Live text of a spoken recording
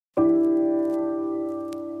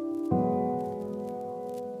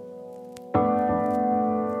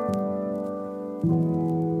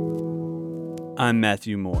I'm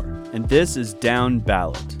Matthew Moore, and this is Down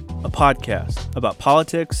Ballot, a podcast about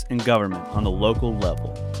politics and government on the local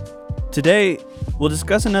level. Today, we'll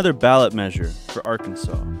discuss another ballot measure for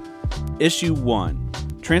Arkansas. Issue 1,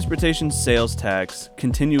 Transportation Sales Tax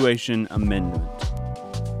Continuation Amendment.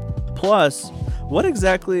 Plus, what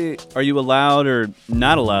exactly are you allowed or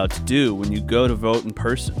not allowed to do when you go to vote in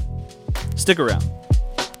person? Stick around.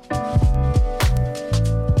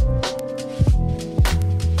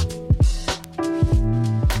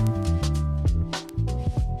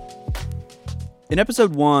 In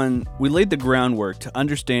episode 1, we laid the groundwork to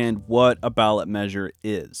understand what a ballot measure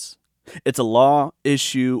is. It's a law,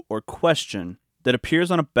 issue, or question that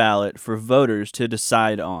appears on a ballot for voters to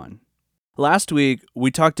decide on. Last week,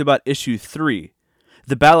 we talked about issue 3,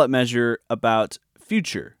 the ballot measure about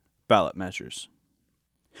future ballot measures.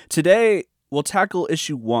 Today, we'll tackle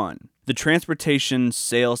issue 1, the Transportation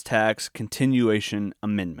Sales Tax Continuation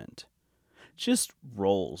Amendment. Just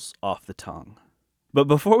rolls off the tongue. But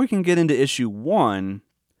before we can get into issue 1,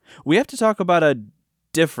 we have to talk about a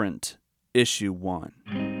different issue 1.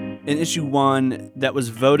 An issue 1 that was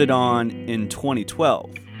voted on in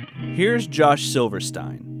 2012. Here's Josh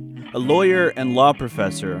Silverstein, a lawyer and law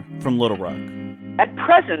professor from Little Rock. At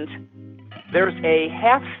present, there's a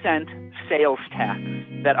half-cent sales tax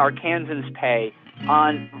that Arkansans pay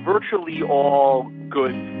on virtually all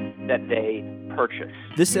goods that they purchase.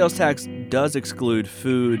 This sales tax does exclude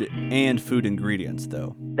food and food ingredients,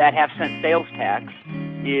 though. That half-cent sales tax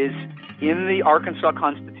is in the Arkansas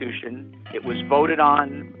Constitution. It was voted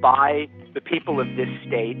on by the people of this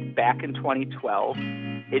state back in 2012.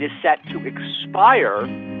 It is set to expire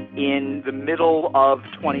in the middle of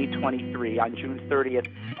 2023, on June 30th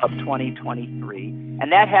of 2023. And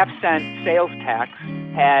that half-cent sales tax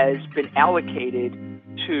has been allocated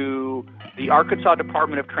to the Arkansas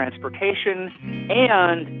Department of Transportation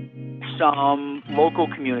and some local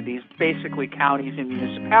communities, basically counties and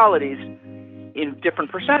municipalities, in different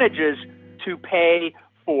percentages to pay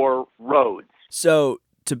for roads. So,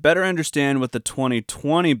 to better understand what the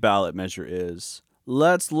 2020 ballot measure is,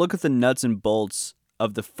 let's look at the nuts and bolts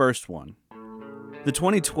of the first one. The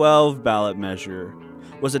 2012 ballot measure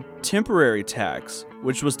was a temporary tax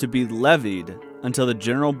which was to be levied until the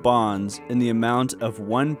general bonds in the amount of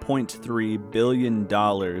 $1.3 billion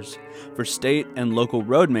for state and local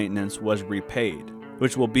road maintenance was repaid,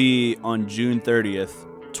 which will be on June 30th,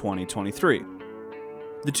 2023.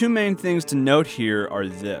 The two main things to note here are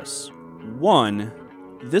this. One,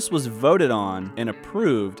 this was voted on and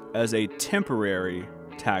approved as a temporary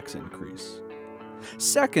tax increase.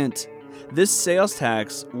 Second, this sales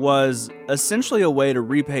tax was essentially a way to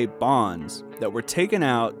repay bonds that were taken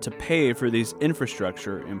out to pay for these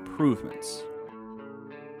infrastructure improvements.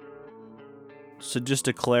 So just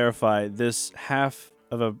to clarify, this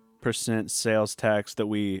 0.5% sales tax that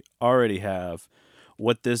we already have,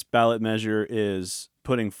 what this ballot measure is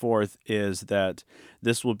putting forth is that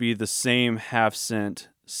this will be the same 0.5-cent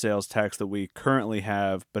sales tax that we currently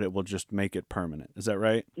have, but it will just make it permanent. Is that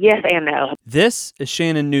right? Yes and no. This is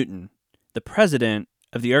Shannon Newton, the president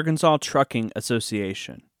of the Arkansas Trucking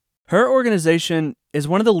Association. Her organization is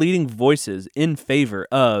one of the leading voices in favor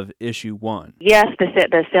of Issue 1. Yes,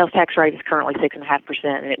 the sales tax rate is currently 6.5%,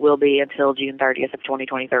 and it will be until June 30th of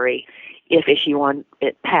 2023. If Issue 1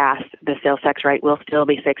 it passed, the sales tax rate will still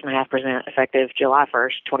be 6.5% effective July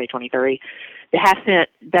 1st, 2023. The half-cent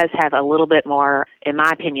does have a little bit more, in my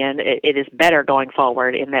opinion, it is better going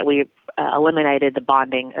forward in that we've eliminated the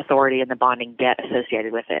bonding authority and the bonding debt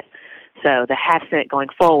associated with it. So the half-cent going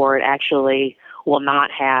forward actually will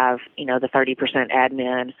not have, the 30%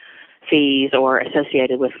 admin fees or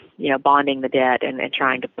associated with, bonding the debt and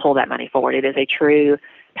trying to pull that money forward. It is a true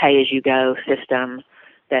pay-as-you-go system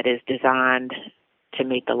that is designed to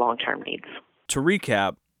meet the long-term needs. To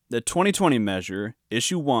recap, the 2020 measure,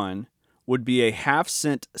 Issue 1, would be a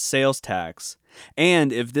 0.5-cent sales tax,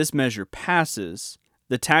 and if this measure passes,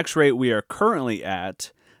 the tax rate we are currently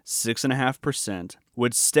at, 6.5%,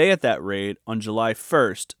 would stay at that rate on July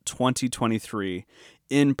 1st, 2023,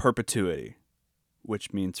 in perpetuity,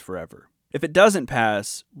 which means forever. If it doesn't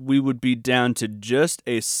pass, we would be down to just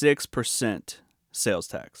a 6% sales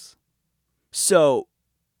tax. So,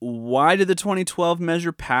 why did the 2012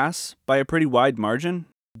 measure pass by a pretty wide margin?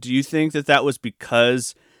 Do you think that was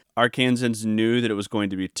because Arkansans knew that it was going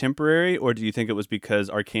to be temporary, or do you think it was because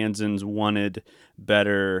Arkansans wanted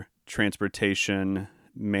better transportation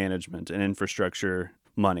management and infrastructure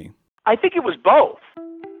money? I think it was both.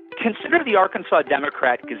 Consider the Arkansas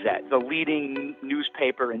Democrat-Gazette, the leading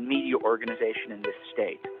newspaper and media organization in this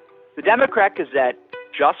state. The Democrat-Gazette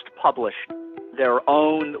just published their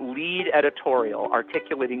own lead editorial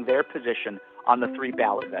articulating their position on the three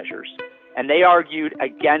ballot measures. And they argued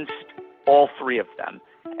against all three of them.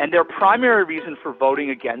 And their primary reason for voting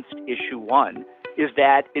against issue one is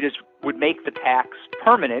that would make the tax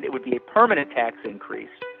permanent. It would be a permanent tax increase,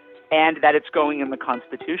 and that it's going in the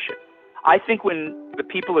Constitution. I think when the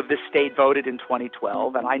people of this state voted in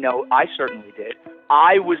 2012, and I know I certainly did,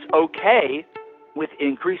 I was okay with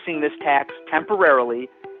increasing this tax temporarily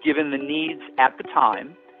given the needs at the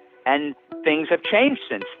time, and things have changed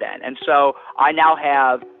since then. And so I now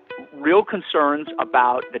have real concerns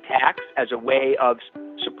about the tax as a way of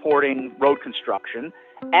supporting road construction,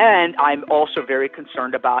 and I'm also very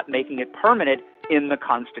concerned about making it permanent in the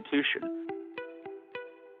Constitution.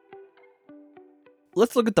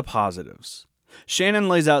 Let's look at the positives. Shannon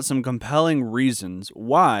lays out some compelling reasons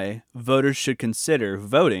why voters should consider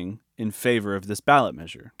voting in favor of this ballot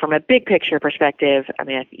measure. From a big picture perspective, I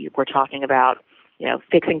mean, we're talking about,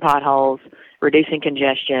 fixing potholes, reducing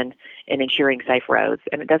congestion, and ensuring safe roads.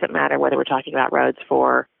 And it doesn't matter whether we're talking about roads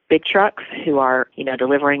for big trucks who are,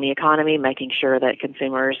 delivering the economy, making sure that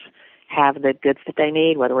consumers have the goods that they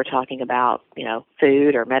need, whether we're talking about,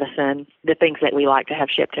 food or medicine, the things that we like to have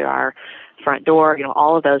shipped to our front door,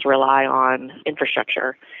 all of those rely on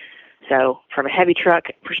infrastructure. So from a heavy truck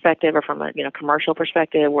perspective or from a, commercial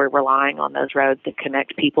perspective, we're relying on those roads to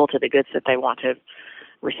connect people to the goods that they want to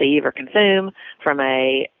receive or consume. From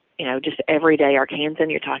a, just everyday Arkansan,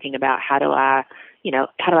 you're talking about how do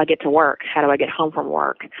I get to work? How do I get home from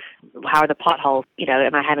work? How are the potholes?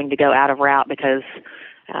 Am I having to go out of route because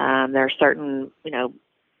there are certain,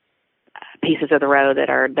 pieces of the road that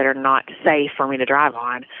are not safe for me to drive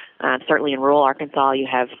on? Certainly in rural Arkansas, you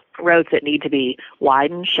have roads that need to be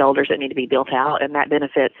widened, shoulders that need to be built out, and that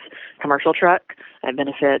benefits commercial truck. That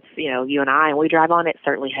benefits, you and I, and we drive on it.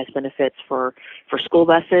 Certainly has benefits for school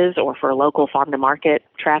buses or for local farm to market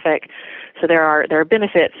traffic. So there are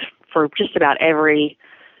benefits for just about every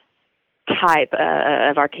type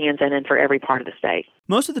of Arkansan and for every part of the state.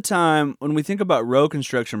 Most of the time, when we think about road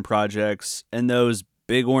construction projects and those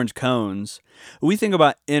big orange cones, we think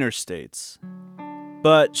about interstates.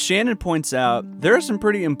 But Shannon points out there are some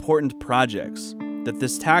pretty important projects that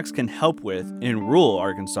this tax can help with in rural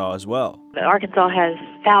Arkansas as well. Arkansas has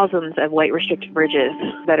thousands of weight-restricted bridges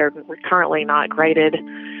that are currently not graded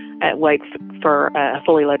at weights for a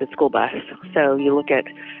fully loaded school bus. So you look at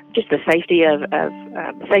just the safety of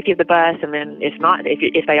the bus, and then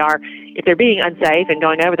if they're being unsafe and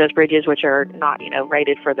going over those bridges which are not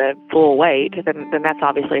rated for the full weight, then that's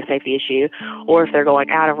obviously a safety issue. Or if they're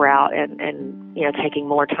going out of route and taking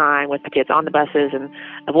more time with the kids on the buses and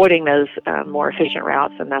avoiding those more efficient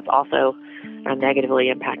routes, and that's also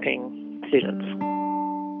negatively impacting students.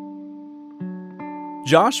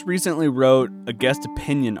 Josh recently wrote a guest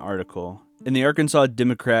opinion article in the Arkansas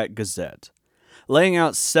Democrat Gazette, laying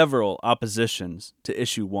out several oppositions to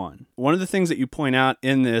Issue 1. One of the things that you point out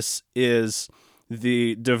in this is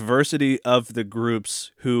the diversity of the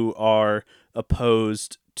groups who are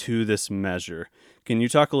opposed to this measure. Can you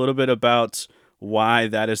talk a little bit about why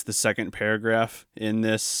that is the second paragraph in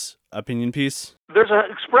this opinion piece? There's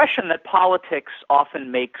an expression that politics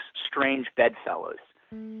often makes strange bedfellows.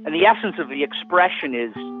 And the essence of the expression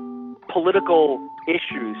is political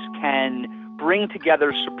issues can bring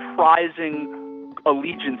together surprising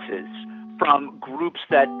allegiances from groups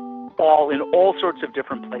that fall in all sorts of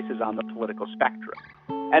different places on the political spectrum.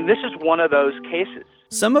 And this is one of those cases.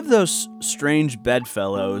 Some of those strange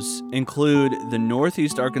bedfellows include the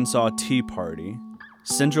Northeast Arkansas Tea Party,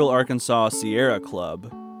 Central Arkansas Sierra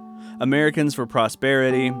Club, Americans for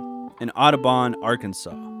Prosperity, and Audubon,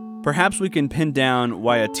 Arkansas. Perhaps we can pin down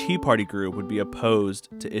why a Tea Party group would be opposed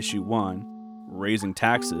to Issue 1, raising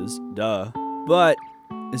taxes, duh. But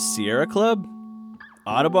is Sierra Club?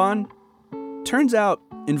 Audubon? Turns out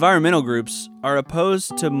environmental groups are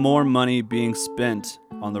opposed to more money being spent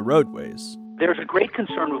on the roadways. There's a great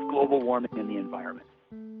concern with global warming and the environment.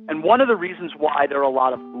 And one of the reasons why there are a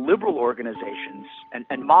lot of liberal organizations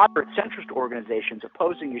and moderate centrist organizations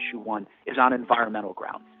opposing Issue 1 is on environmental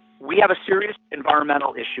grounds. We have a serious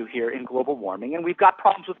environmental issue here in global warming, and we've got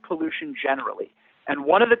problems with pollution generally. And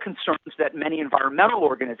one of the concerns that many environmental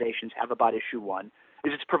organizations have about Issue 1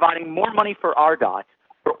 is it's providing more money for RDOT,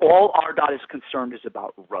 but all RDOT is concerned is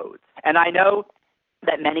about roads. And I know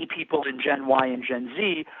that many people in Gen Y and Gen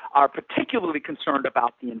Z are particularly concerned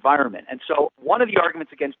about the environment. And so one of the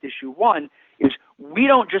arguments against Issue 1 is we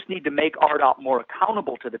don't just need to make RDOT more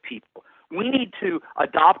accountable to the people. We need to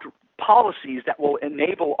adopt policies that will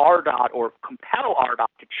enable RDOT or compel RDOT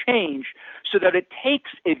to change so that it takes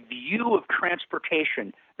a view of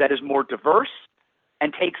transportation that is more diverse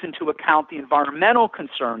and takes into account the environmental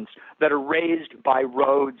concerns that are raised by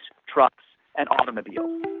roads, trucks, and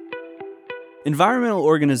automobiles. Environmental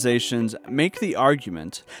organizations make the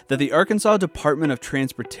argument that the Arkansas Department of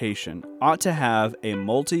Transportation ought to have a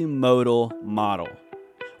multimodal model,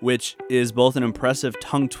 which is both an impressive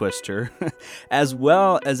tongue twister as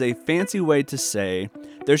well as a fancy way to say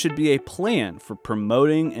there should be a plan for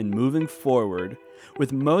promoting and moving forward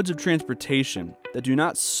with modes of transportation that do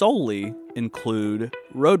not solely include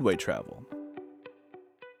roadway travel.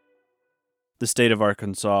 The state of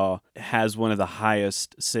Arkansas has one of the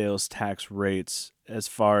highest sales tax rates as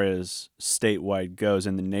far as statewide goes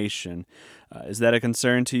in the nation. Is that a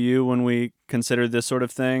concern to you when we consider this sort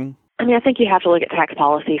of thing? I mean, I think you have to look at tax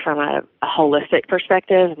policy from a holistic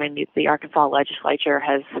perspective. I mean, the Arkansas legislature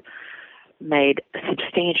has made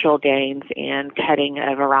substantial gains in cutting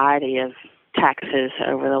a variety of taxes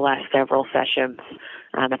over the last several sessions.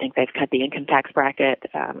 I think they've cut the income tax bracket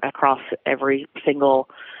across every single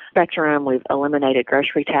spectrum. We've eliminated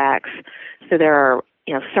grocery tax. So there are,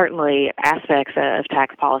 certainly aspects of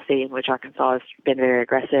tax policy in which Arkansas has been very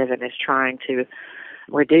aggressive and is trying to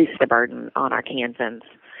reduce the burden on Arkansans.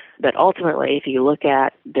 But ultimately, if you look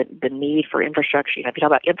at the need for infrastructure, if you talk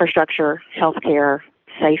about infrastructure, healthcare,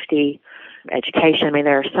 safety, education, I mean,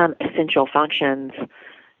 there are some essential functions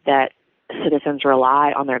that citizens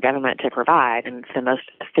rely on their government to provide, and the most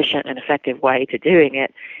efficient and effective way to doing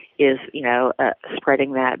it is,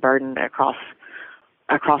 spreading that burden across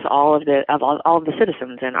all of the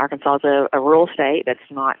citizens. And Arkansas is a rural state that's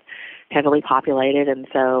not heavily populated, and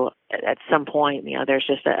so at some point, there's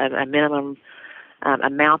just a minimum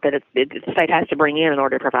amount that the state has to bring in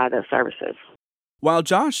order to provide those services. While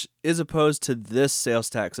Josh is opposed to this sales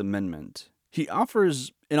tax amendment, he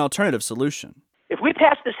offers an alternative solution. If we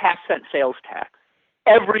pass this half-cent sales tax,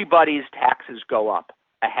 everybody's taxes go up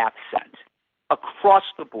a half cent across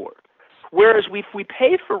the board. Whereas if we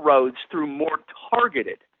pay for roads through more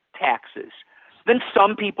targeted taxes, then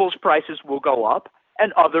some people's prices will go up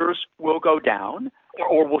and others will go down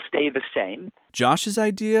or will stay the same. Josh's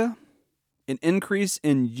idea? An increase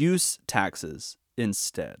in use taxes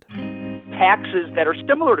instead. Taxes that are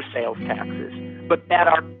similar to sales taxes, but that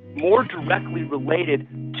are more directly related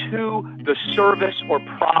to the service or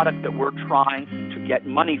product that we're trying to get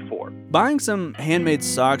money for. Buying some handmade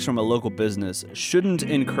socks from a local business shouldn't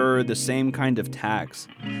incur the same kind of tax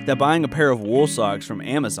that buying a pair of wool socks from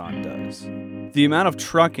Amazon does. The amount of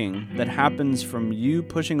trucking that happens from you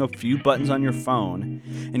pushing a few buttons on your phone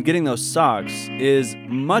and getting those socks is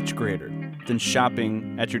much greater than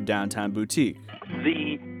shopping at your downtown boutique.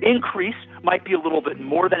 The increase might be a little bit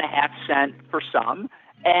more than a half cent for some,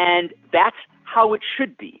 and that's how it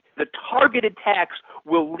should be. The targeted tax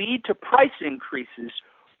will lead to price increases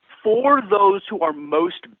for those who are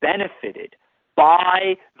most benefited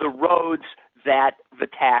by the roads that the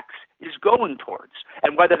tax is going towards.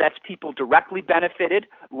 And whether that's people directly benefited,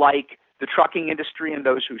 like the trucking industry and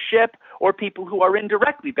those who ship, or people who are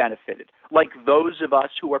indirectly benefited, like those of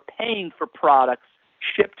us who are paying for products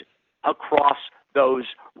shipped across those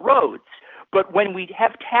roads. But when we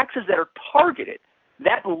have taxes that are targeted,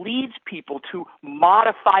 that leads people to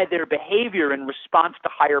modify their behavior in response to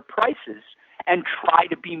higher prices and try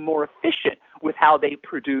to be more efficient with how they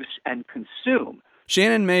produce and consume.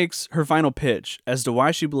 Shannon makes her final pitch as to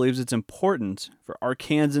why she believes it's important for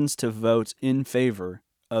Arkansans to vote in favor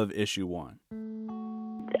of Issue 1.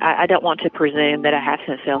 I don't want to presume that a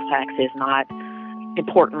half-cent sales tax is not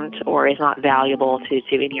important or is not valuable to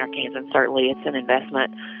any Arkansan. Certainly it's an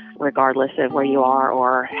investment regardless of where you are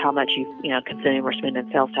or how much you consume or spend in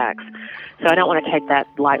sales tax. So I don't want to take that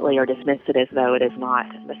lightly or dismiss it as though it is not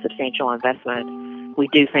a substantial investment. We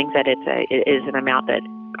do think that it is an amount that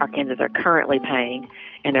Arkansans are currently paying,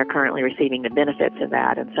 and they're currently receiving the benefits of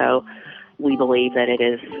that. And so we believe that it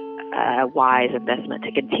is a wise investment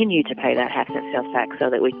to continue to pay that half-cent sales tax so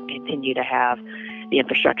that we continue to have the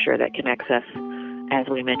infrastructure that connects us, as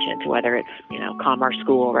we mentioned, to whether it's commerce,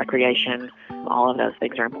 school, recreation. All of those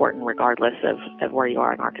things are important regardless of where you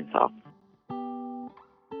are in Arkansas.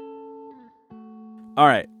 All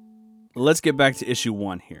right, let's get back to Issue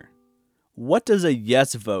 1 here. What does a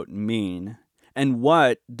yes vote mean, and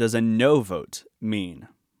what does a no vote mean?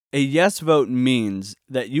 A yes vote means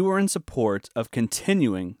that you are in support of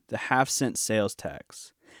continuing the half-cent sales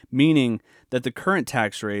tax, meaning that the current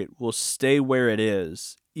tax rate will stay where it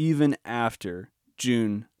is even after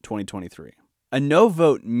June 2023. A no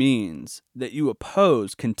vote means that you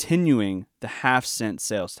oppose continuing the half-cent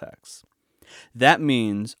sales tax. That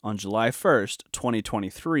means on July 1st,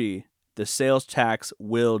 2023, the sales tax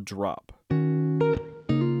will drop.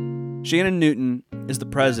 Shannon Newton is the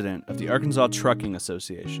president of the Arkansas Trucking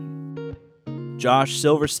Association. Josh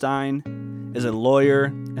Silverstein is a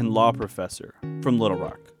lawyer and law professor from Little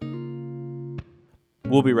Rock.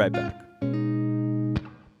 We'll be right back.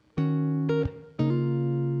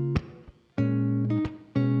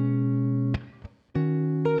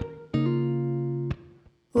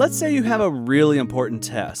 Let's say you have a really important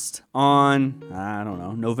test on,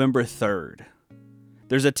 November 3rd.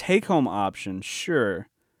 There's a take-home option, sure,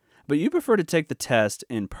 but you prefer to take the test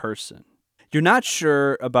in person. You're not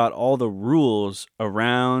sure about all the rules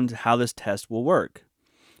around how this test will work.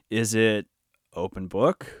 Is it open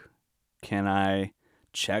book? Can I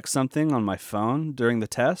check something on my phone during the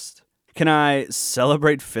test? Can I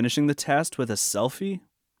celebrate finishing the test with a selfie?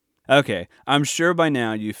 Okay, I'm sure by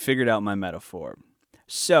now you figured out my metaphor.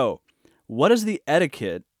 So, what is the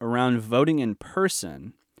etiquette around voting in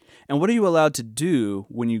person, and what are you allowed to do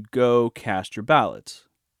when you go cast your ballot?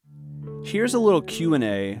 Here's a little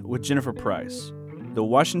Q&A with Jennifer Price, the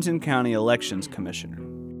Washington County Elections Commissioner.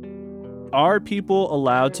 Are people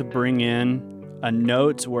allowed to bring in a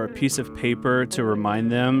note or a piece of paper to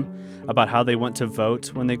remind them about how they want to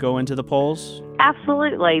vote when they go into the polls?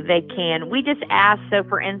 Absolutely, they can. We just ask, so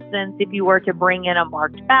for instance, if you were to bring in a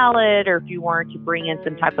marked ballot or if you were to bring in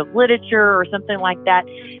some type of literature or something like that,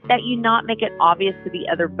 that you not make it obvious to the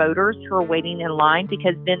other voters who are waiting in line,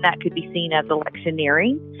 because then that could be seen as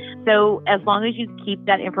electioneering. So as long as you keep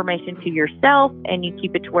that information to yourself and you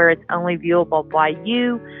keep it to where it's only viewable by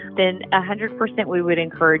you, then 100% we would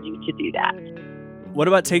encourage you to do that. What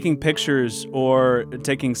about taking pictures or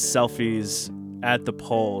taking selfies at the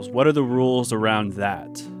polls? What are the rules around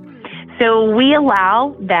that? So we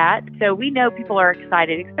allow that. So we know people are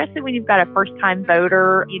excited, especially when you've got a first-time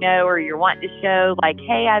voter, or you're wanting to show like,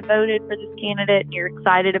 hey, I voted for this candidate, and you're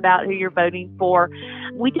excited about who you're voting for.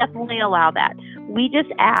 We definitely allow that. We just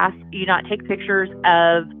ask you not take pictures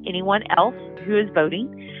of anyone else who is voting.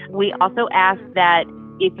 We also ask that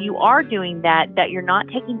if you are doing that, that you're not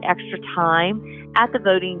taking extra time at the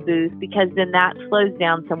voting booth, because then that slows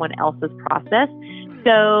down someone else's process.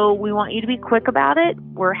 So we want you to be quick about it.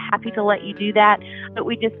 We're happy to let you do that, but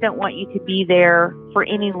we just don't want you to be there for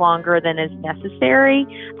any longer than is necessary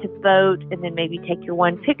to vote, and then maybe take your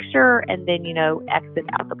one picture and then, exit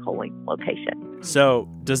out the polling location. So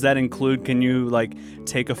does that include, can you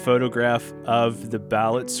take a photograph of the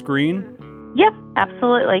ballot screen? Yep,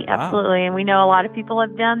 absolutely. Wow. Absolutely. And we know a lot of people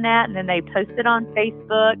have done that, and then they post it on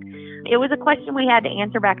Facebook. It was a question we had to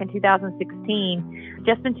answer back in 2016.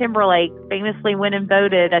 Justin Timberlake famously went and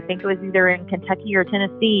voted. I think it was either in Kentucky or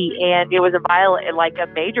Tennessee, and it was a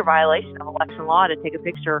major violation of election law to take a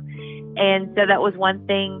picture. And so that was one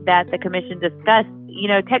thing that the commission discussed.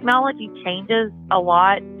 Technology changes a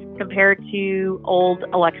lot compared to old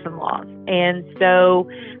election laws. And so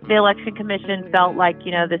the election commission felt like,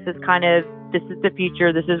 this is the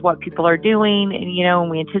future. This is what people are doing. And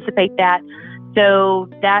we anticipate that. So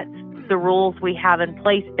that's the rules we have in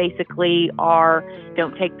place basically are: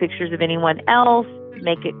 don't take pictures of anyone else,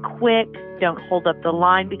 make it quick, don't hold up the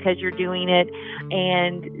line because you're doing it.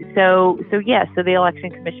 And so the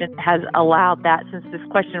Election Commission has allowed that since this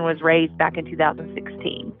question was raised back in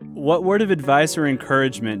 2016. What word of advice or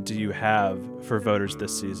encouragement do you have for voters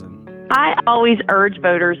this season? I always urge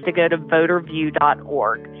voters to go to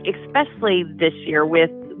voterview.org, especially this year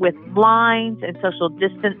with lines and social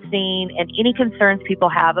distancing and any concerns people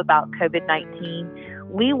have about COVID-19.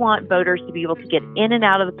 We want voters to be able to get in and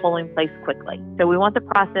out of the polling place quickly. So we want the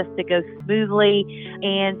process to go smoothly,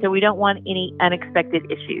 and so we don't want any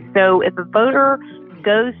unexpected issues. So if a voter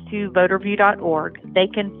goes to voterview.org, they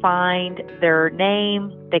can find their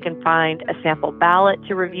name, they can find a sample ballot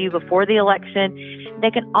to review before the election. They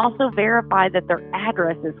can also verify that their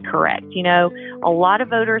address is correct. A lot of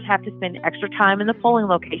voters have to spend extra time in the polling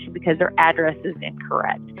location because their address is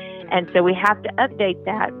incorrect. And so we have to update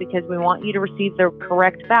that because we want you to receive the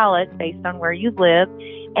correct ballot based on where you live.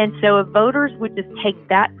 And so if voters would just take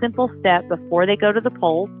that simple step before they go to the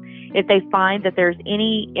polls, if they find that there's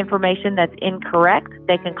any information that's incorrect,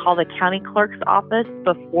 they can call the county clerk's office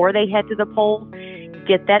before they head to the polls,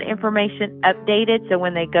 get that information updated, so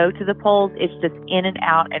when they go to the polls, it's just in and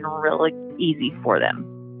out and really easy for them.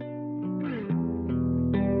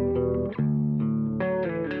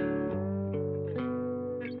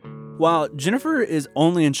 While Jennifer is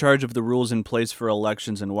only in charge of the rules in place for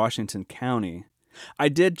elections in Washington County, I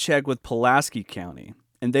did check with Pulaski County,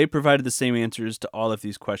 and they provided the same answers to all of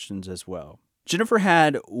these questions as well. Jennifer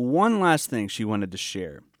had one last thing she wanted to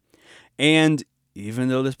share. And even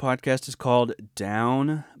though this podcast is called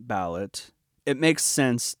Down Ballot, it makes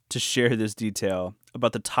sense to share this detail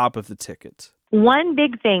about the top of the ticket. One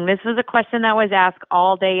big thing, this was a question that was asked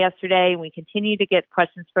all day yesterday, and we continue to get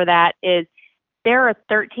questions for that, is There are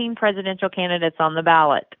 13 presidential candidates on the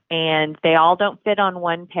ballot, and they all don't fit on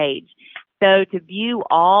one page. So to view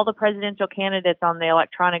all the presidential candidates on the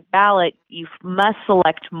electronic ballot, you must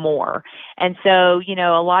select more. And so,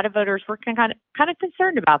 a lot of voters were kind of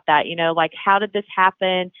concerned about that. Like, how did this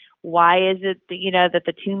happen? Why is it that, that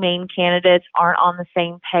the two main candidates aren't on the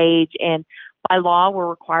same page? And by law, we're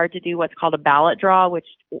required to do what's called a ballot draw, which,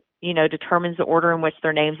 determines the order in which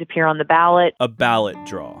their names appear on the ballot. A ballot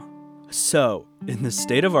draw. So, in the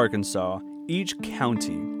state of Arkansas, each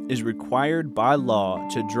county is required by law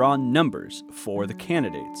to draw numbers for the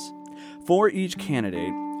candidates. For each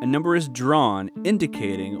candidate, a number is drawn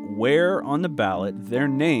indicating where on the ballot their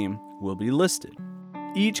name will be listed.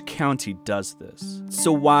 Each county does this.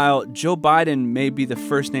 So while Joe Biden may be the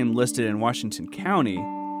first name listed in Washington County,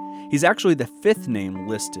 he's actually the fifth name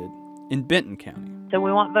listed in Benton County. So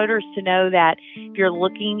we want voters to know that if you're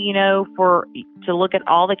looking, to look at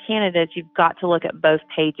all the candidates, you've got to look at both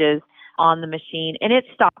pages on the machine, and it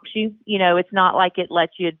stops you. It's not like it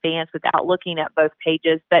lets you advance without looking at both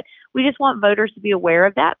pages, but we just want voters to be aware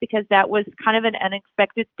of that because that was kind of an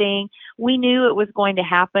unexpected thing. We knew it was going to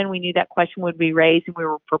happen. We knew that question would be raised, and we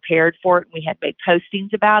were prepared for it, and we had made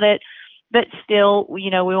postings about it. But still, we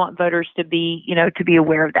want voters to be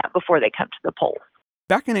aware of that before they come to the polls.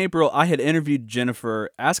 Back in April, I had interviewed Jennifer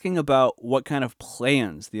asking about what kind of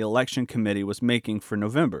plans the election committee was making for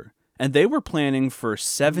November. And they were planning for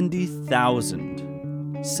 70,000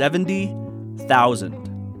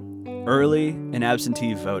 early and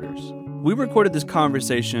absentee voters. We recorded this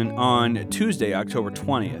conversation on Tuesday, October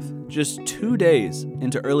 20th, just 2 days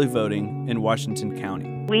into early voting in Washington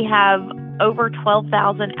County. We have over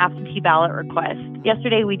 12,000 absentee ballot requests.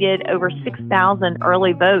 Yesterday we did over 6,000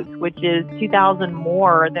 early votes, which is 2,000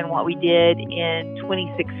 more than what we did in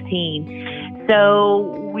 2016.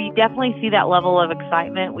 So we definitely see that level of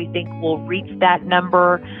excitement. We think we'll reach that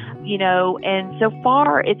number, and so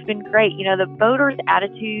far it's been great. The voters'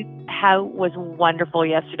 attitude was wonderful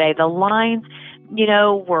yesterday. The lines,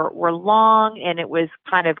 were long, and it was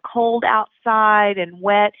kind of cold outside and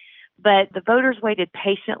wet, but the voters waited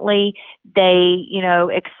patiently. They,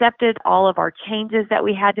 accepted all of our changes that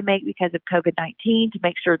we had to make because of COVID-19 to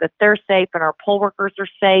make sure that they're safe and our poll workers are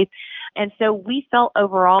safe. And so we felt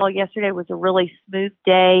overall yesterday was a really smooth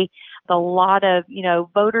day, a lot of,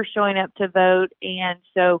 voters showing up to vote. And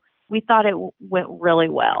so we thought it went really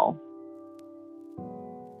well.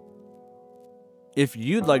 If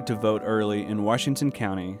you'd like to vote early in Washington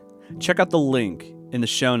County, check out the link in the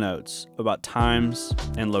show notes about times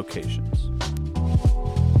and locations.